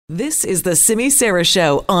This is the Simi Sara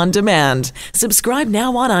Show on demand. Subscribe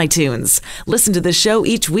now on iTunes. Listen to the show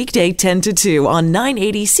each weekday 10 to 2 on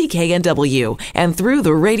 980 CKNW and through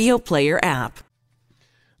the Radio Player app.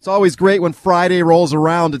 It's always great when Friday rolls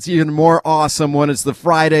around. It's even more awesome when it's the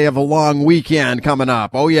Friday of a long weekend coming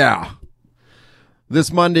up. Oh, yeah.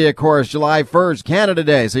 This Monday, of course, July 1st, Canada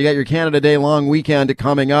Day. So you got your Canada Day long weekend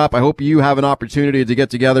coming up. I hope you have an opportunity to get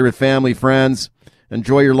together with family, friends.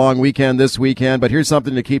 Enjoy your long weekend this weekend. But here's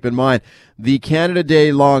something to keep in mind. The Canada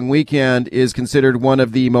Day long weekend is considered one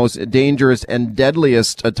of the most dangerous and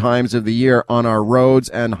deadliest times of the year on our roads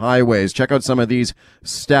and highways. Check out some of these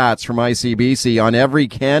stats from ICBC. On every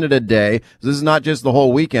Canada Day, this is not just the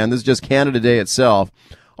whole weekend, this is just Canada Day itself.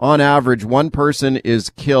 On average, one person is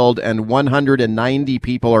killed and 190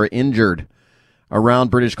 people are injured around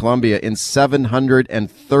British Columbia in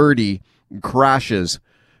 730 crashes,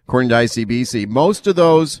 according to ICBC. Most of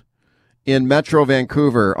those in Metro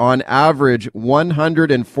Vancouver. On average,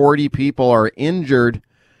 140 people are injured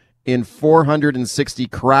in 460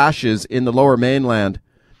 crashes in the Lower Mainland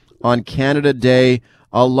on Canada Day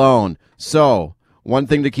alone. So, one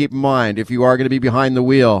thing to keep in mind, if you are going to be behind the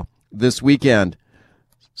wheel this weekend,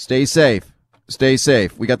 stay safe. Stay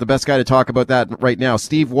safe. We got the best guy to talk about that right now.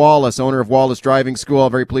 Steve Wallace, owner of Wallace Driving School.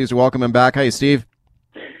 Very pleased to welcome him back. Hi, Steve.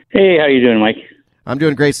 Hey, how you doing, Mike? I'm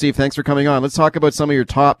doing great, Steve. Thanks for coming on. Let's talk about some of your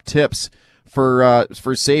top tips for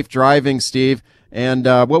safe driving, Steve. And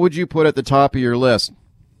what would you put at the top of your list?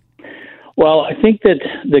 Well, I think that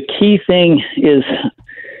the key thing is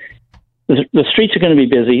the streets are going to be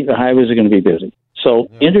busy, the highways are going to be busy. So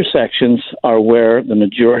intersections are where the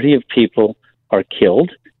majority of people are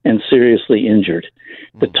killed and seriously injured.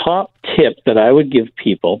 The top tip that I would give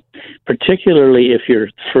people, particularly if you're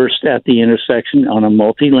first at the intersection on a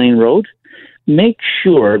multi-lane road, make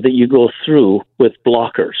sure that you go through with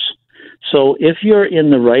blockers. So if you're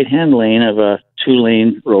in the right-hand lane of a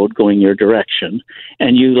two-lane road going your direction,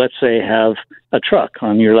 and you, let's say, have a truck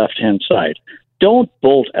on your left-hand side, don't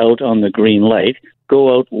bolt out on the green light.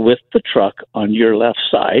 Go out with the truck on your left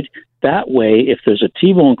side. That way, if there's a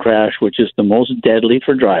T-bone crash, which is the most deadly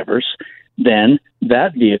for drivers, then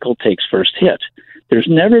that vehicle takes first hit. There's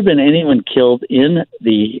never been anyone killed in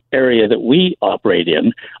the area that we operate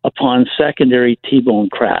in upon secondary T-bone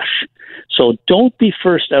crash. So don't be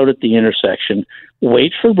first out at the intersection.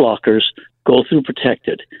 Wait for blockers. Go through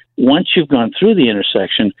protected. Once you've gone through the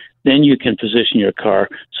intersection, then you can position your car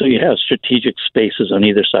so you have strategic spaces on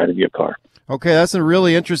either side of your car. Okay, that's a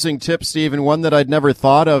really interesting tip, Steve, and one that I'd never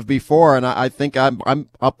thought of before. And I think I'm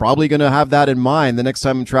probably going to have that in mind the next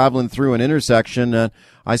time I'm traveling through an intersection.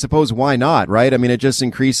 I suppose why not, right? I mean, it just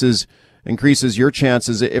increases your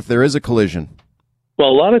chances if there is a collision. Well,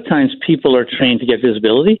 a lot of times people are trained to get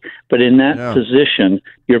visibility, but in that position,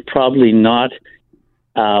 you're probably not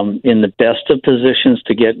in the best of positions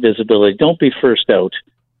to get visibility. Don't be first out.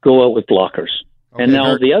 Go out with blockers. Okay, and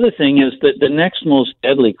now the other thing is that the next most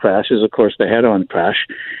deadly crash is, of course, the head-on crash,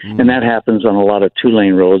 and that happens on a lot of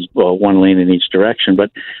two-lane roads, well, one lane in each direction.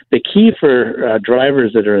 But the key for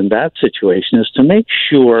drivers that are in that situation is to make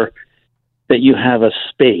sure that you have a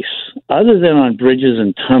space. Other than on bridges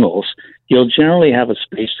and tunnels, you'll generally have a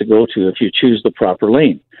space to go to if you choose the proper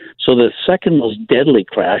lane. So the second most deadly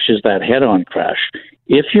crash is that head-on crash.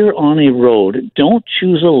 If you're on a road, don't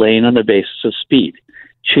choose a lane on the basis of speed.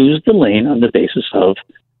 Choose the lane on the basis of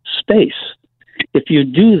space. If you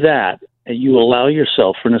do that, you allow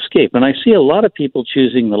yourself for an escape. And I see a lot of people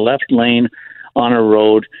choosing the left lane on a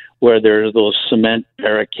road where there are those cement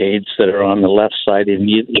barricades that are on the left side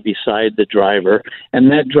immediately beside the driver,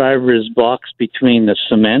 and that driver is boxed between the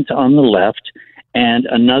cement on the left and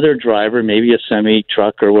another driver, maybe a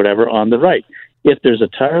semi-truck or whatever, on the right. If there's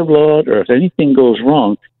a tire blowout or if anything goes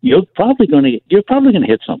wrong, you're probably going to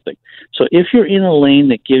hit something. So if you're in a lane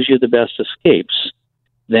that gives you the best escapes,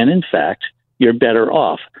 then in fact you're better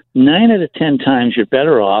off. 9 out of 10 times you're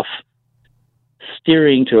better off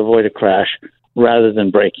steering to avoid a crash rather than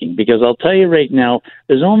braking. Because I'll tell you right now,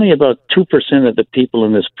 there's only about 2% of the people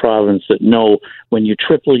in this province that know when you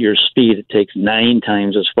triple your speed, it takes 9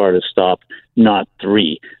 times as far to stop, not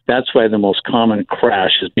 3. That's why the most common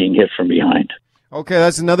crash is being hit from behind. Okay,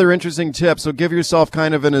 that's another interesting tip. So give yourself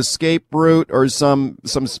kind of an escape route or some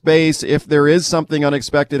space if there is something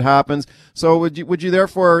unexpected happens. So would you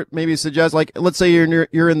therefore maybe suggest, like, let's say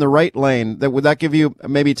you're in the right lane, would that give you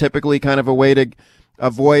maybe typically kind of a way to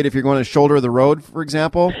avoid if you're going to shoulder the road, for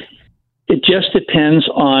example? It just depends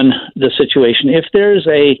on the situation. If there's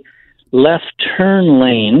a left turn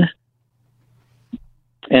lane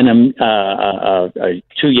and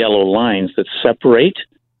two yellow lines that separate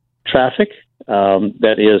traffic,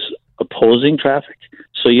 that is opposing traffic.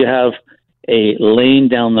 So you have a lane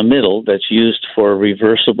down the middle that's used for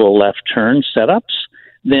reversible left turn setups,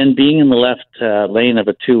 then being in the left lane of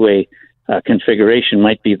a two-way configuration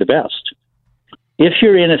might be the best. If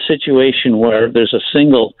you're in a situation where there's a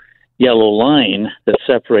single yellow line that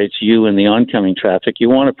separates you and the oncoming traffic, you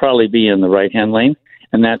want to probably be in the right-hand lane,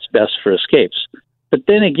 and that's best for escapes. But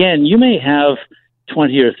then again, you may have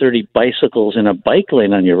 20 or 30 bicycles in a bike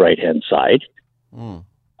lane on your right-hand side.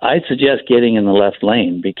 I'd suggest getting in the left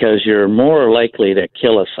lane because you're more likely to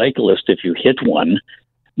kill a cyclist if you hit one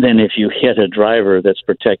than if you hit a driver that's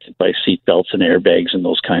protected by seat belts and airbags and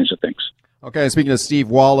those kinds of things. Okay, speaking of Steve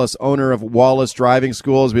Wallace, owner of Wallace Driving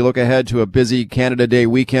School, as we look ahead to a busy Canada Day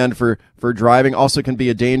weekend for driving, also can be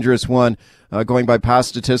a dangerous one going by past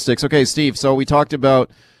statistics. Okay, Steve, so we talked about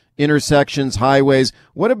intersections, highways.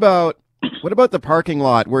 What about the parking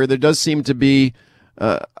lot where there does seem to be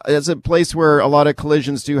it's a place where a lot of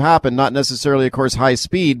collisions do happen, not necessarily, of course, high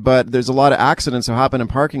speed, but there's a lot of accidents that happen in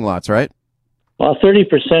parking lots, right? Well,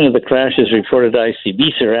 30% of the crashes reported to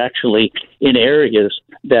ICBC are actually in areas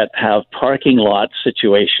that have parking lot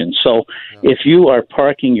situations. So if you are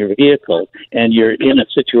parking your vehicle and you're in a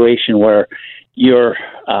situation where you're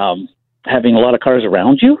having a lot of cars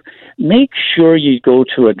around you, make sure you go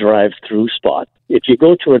to a drive-through spot. If you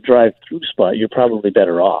go to a drive-through spot, you're probably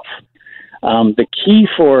better off. The key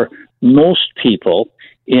for most people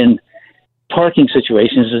in parking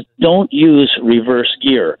situations is don't use reverse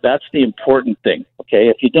gear. That's the important thing, okay?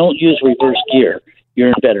 If you don't use reverse gear, you're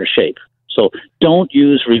in better shape. So don't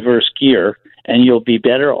use reverse gear, and you'll be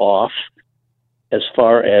better off as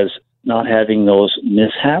far as not having those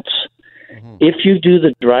mishaps. If you do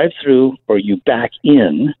the drive-through or you back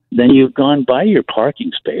in, then you've gone by your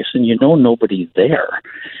parking space and you know nobody's there.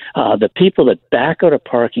 The people that back out of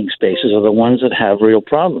parking spaces are the ones that have real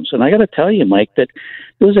problems. And I got to tell you, Mike, that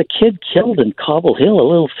there was a kid killed in Cobble Hill, a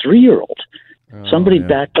little 3-year-old. Somebody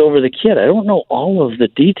backed over the kid. I don't know all of the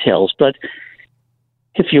details, but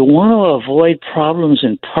if you want to avoid problems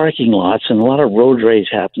in parking lots, and a lot of road rage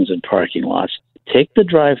happens in parking lots, take the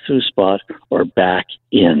drive-through spot or back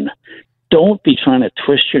in. Don't be trying to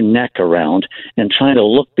twist your neck around and trying to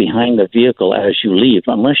look behind the vehicle as you leave,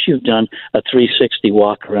 unless you've done a 360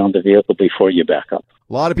 walk around the vehicle before you back up.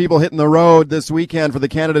 A lot of people hitting the road this weekend for the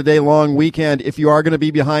Canada Day long weekend. If you are going to be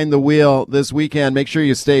behind the wheel this weekend, make sure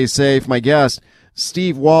you stay safe. My guest,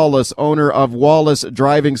 Steve Wallace, owner of Wallace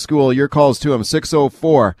Driving School. Your calls to him,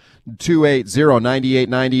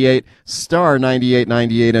 604-280-9898, star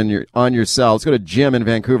 9898 on your cell. Let's go to Jim in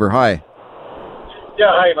Vancouver. Hi.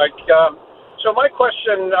 Yeah, hi, Mike. So my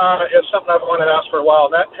question is something I've wanted to ask for a while,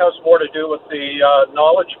 and that has more to do with the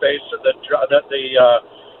knowledge base that the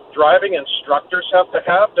driving instructors have to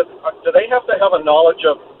have. Do they have to have a knowledge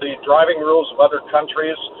of the driving rules of other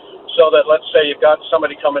countries so that, let's say, you've got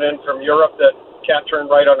somebody coming in from Europe that can't turn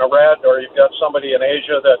right on a red, or you've got somebody in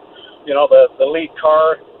Asia that, you know, the lead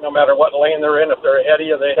car, no matter what lane they're in, if they're ahead of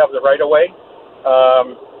you, they have the right of way,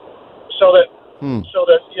 so that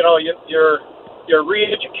you know you're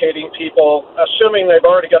re-educating people, assuming they've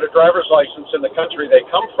already got a driver's license in the country they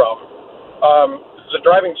come from. Does a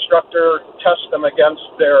driving instructor test them against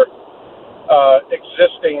their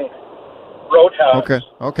existing road hazards?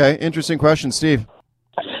 Okay. Interesting question, Steve.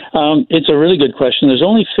 It's a really good question. There's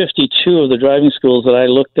only 52 of the driving schools that I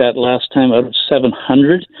looked at last time out of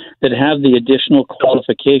 700 that have the additional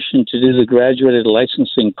qualification to do the graduated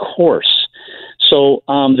licensing course. So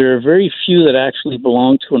there are very few that actually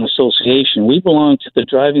belong to an association. We belong to the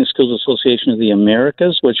Driving Schools Association of the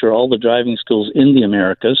Americas, which are all the driving schools in the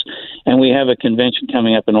Americas, and we have a convention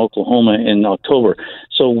coming up in Oklahoma in October.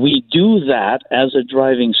 So we do that as a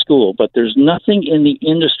driving school, but there's nothing in the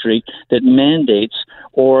industry that mandates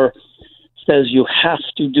or says you have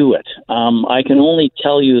to do it. I can only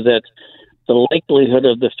tell you that the likelihood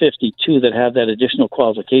of the 52 that have that additional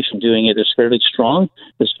qualification doing it is fairly strong.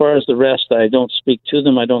 As far as the rest, I don't speak to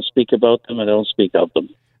them, I don't speak about them, I don't speak of them.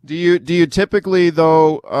 Do you typically,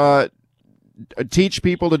 though, teach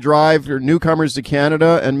people to drive, or newcomers to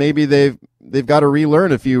Canada, and maybe they've got to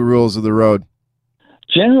relearn a few rules of the road?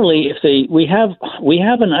 Generally, we have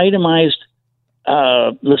an itemized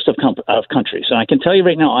list of countries. And I can tell you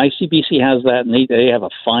right now, ICBC has that, and they have a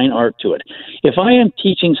fine art to it. If I am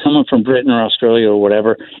teaching someone from Britain or Australia or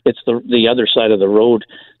whatever, it's the other side of the road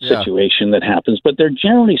situation that happens. But they're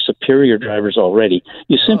generally superior drivers already.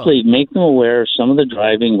 You simply make them aware of some of the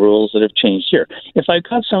driving rules that have changed here. If I've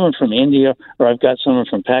got someone from India, or I've got someone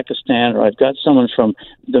from Pakistan, or I've got someone from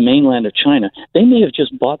the mainland of China, they may have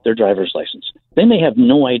just bought their driver's license. They may have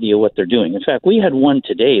no idea what they're doing. In fact, we had one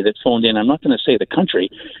today that phoned in. I'm not going to say the country.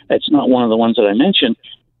 It's not one of the ones that I mentioned.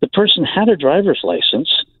 The person had a driver's license,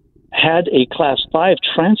 had a Class 5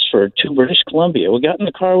 transferred to British Columbia. We got in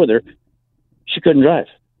the car with her. She couldn't drive.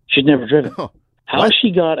 She'd never driven. How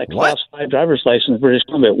she got a Class 5 driver's license in British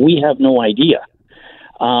Columbia, we have no idea.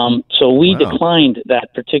 So we declined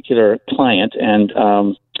that particular client, and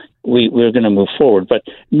we're going to move forward. But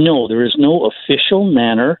no, there is no official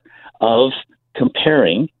manner of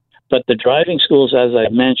comparing. But the driving schools, as I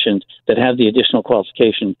mentioned, that have the additional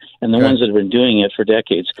qualification and the ones that have been doing it for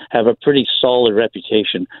decades have a pretty solid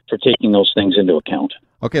reputation for taking those things into account.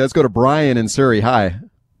 Okay, let's go to Brian in Surrey. Hi.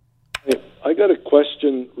 I got a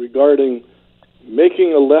question regarding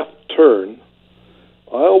making a left turn.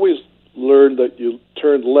 I always learned that you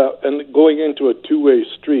turn left, and going into a two-way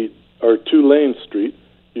street or two-lane street,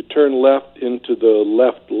 you turn left into the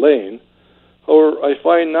left lane. Or I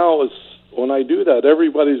find now is when I do that,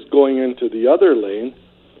 everybody's going into the other lane,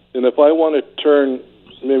 and if I want to turn,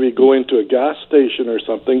 maybe go into a gas station or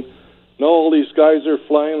something, no, all these guys are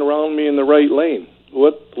flying around me in the right lane.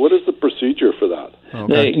 What is the procedure for that?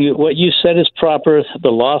 Okay. What you said is proper. The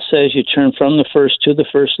law says you turn from the first to the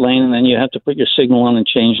first lane, and then you have to put your signal on and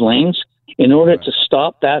change lanes. In order to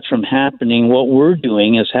stop that from happening, what we're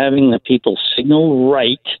doing is having the people signal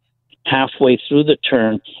right halfway through the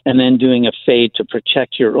turn and then doing a fade to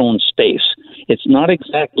protect your own space. It's not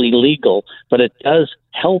exactly legal, but it does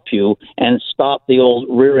help you and stop the old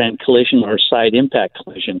rear-end collision or side impact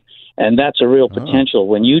collision. And that's a real potential.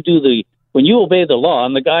 When you obey the law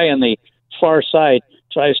and the guy on the far side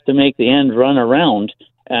tries to make the end run around,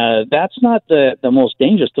 that's not the most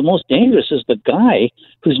dangerous. The most dangerous is the guy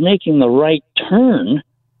who's making the right turn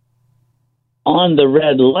on the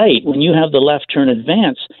red light when you have the left turn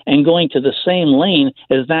advance and going to the same lane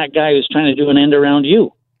as that guy who's trying to do an end around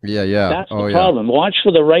you. Yeah. That's the problem. Watch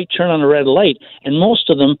for the right turn on the red light, and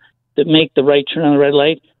most of them that make the right turn on the red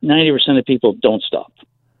light, 90% of people don't stop.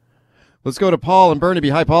 Let's go to Paul in Burnaby.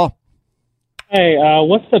 Hi, Paul. Hey,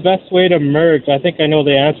 what's the best way to merge? I think I know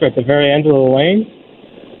the answer at the very end of the lane.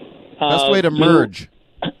 Best way to merge.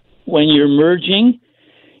 When you're merging,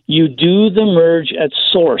 you do the merge at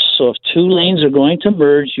source. So if two lanes are going to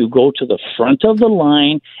merge, you go to the front of the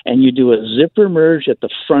line and you do a zipper merge at the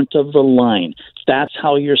front of the line. That's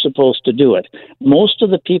how you're supposed to do it. Most of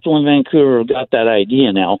the people in Vancouver have got that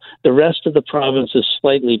idea now. The rest of the province is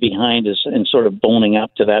slightly behind us and sort of boning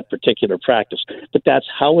up to that particular practice. But that's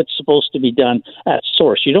how it's supposed to be done at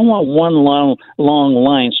source. You don't want one long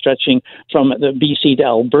line stretching from the BC to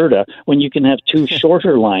Alberta when you can have two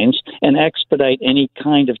shorter lines and expedite any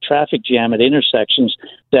kind of traffic jam at intersections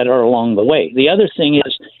that are along the way. The other thing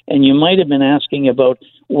is, and you might have been asking about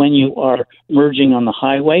when you are merging on the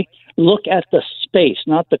highway, look at the space,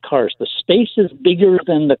 not the cars. The space is bigger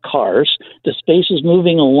than the cars. The space is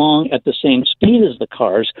moving along at the same speed as the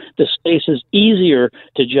cars. The space is easier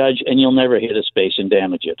to judge, and you'll never hit a space and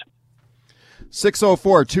damage it.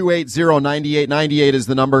 604-280-9898 is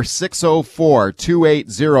the number.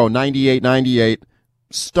 604-280-9898.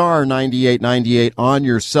 Star 9898 on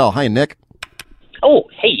your cell. Hi, Nick. Oh,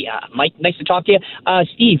 hey, Mike, nice to talk to you.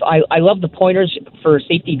 Steve, I love the pointers for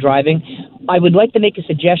safety driving. I would like to make a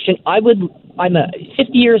suggestion. I'm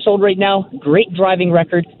 50 years old right now, great driving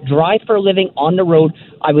record, drive for a living on the road.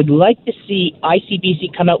 I would like to see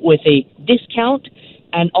ICBC come out with a discount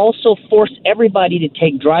and also force everybody to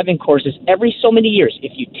take driving courses every so many years.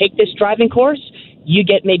 If you take this driving course, you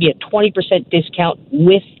get maybe a 20% discount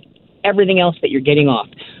with everything else that you're getting off.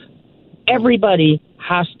 Everybody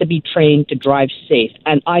has to be trained to drive safe,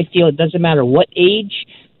 and I feel it doesn't matter what age.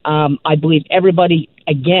 I believe everybody,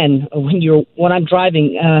 again, when I'm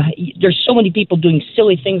driving, there's so many people doing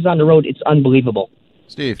silly things on the road, it's unbelievable.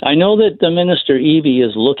 Steve. I know that the Minister Eby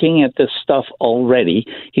is looking at this stuff already.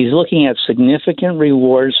 He's looking at significant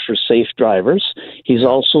rewards for safe drivers. He's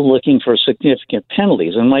also looking for significant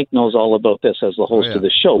penalties. And Mike knows all about this as the host of the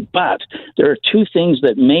show. But there are two things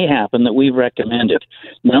that may happen that we've recommended.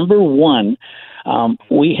 Number one,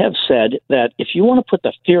 we have said that if you want to put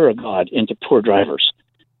the fear of God into poor drivers,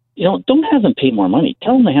 don't have them pay more money.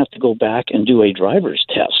 Tell them they have to go back and do a driver's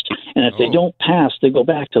test. And if they don't pass, they go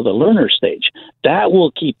back to the learner stage. That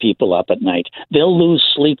will keep people up at night. They'll lose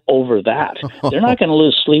sleep over that. They're not going to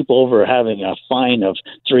lose sleep over having a fine of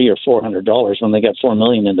 $300 or $400 when they got $4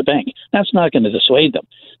 million in the bank. That's not going to dissuade them.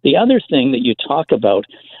 The other thing that you talk about,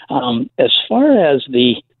 as far as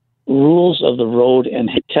the rules of the road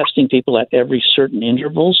and testing people at every certain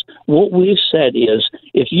intervals, what we've said is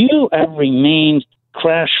if you have remained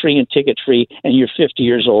crash-free and ticket-free and you're 50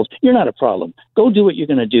 years old, you're not a problem. Go do what you're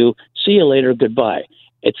going to do. See you later. Goodbye.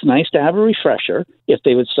 It's nice to have a refresher. If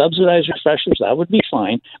they would subsidize refreshers, that would be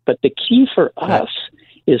fine. But the key for us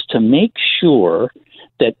is to make sure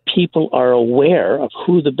that people are aware of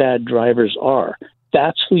who the bad drivers are.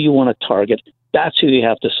 That's who you want to target. That's who you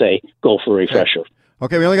have to say, go for a refresher.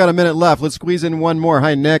 Okay, we only got a minute left. Let's squeeze in one more.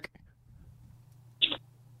 Hi, Nick.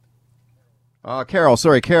 Carol.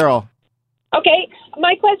 Sorry, Carol. Okay,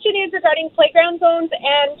 my question is regarding playground zones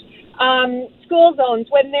and school zones.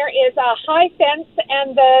 When there is a high fence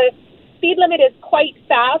and the speed limit is quite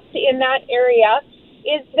fast in that area,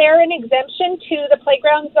 is there an exemption to the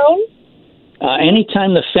playground zone?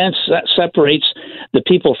 Anytime the fence separates the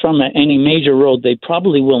people from any major road, they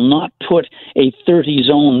probably will not put a 30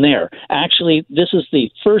 zone there. Actually, this is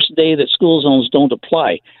the first day that school zones don't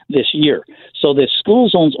apply this year. So the school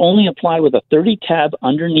zones only apply with a 30 tab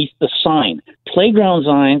underneath the sign. Playground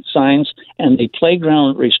signs and the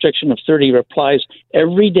playground restriction of 30 applies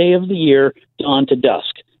every day of the year, dawn to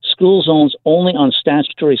dusk. School zones only on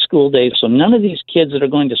statutory school days. So none of these kids that are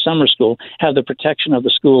going to summer school have the protection of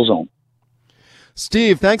the school zone.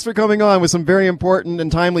 Steve, thanks for coming on with some very important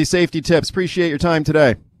and timely safety tips. Appreciate your time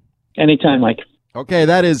today. Anytime, Mike. Okay,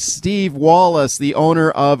 that is Steve Wallace, the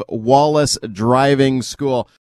owner of Wallace Driving School.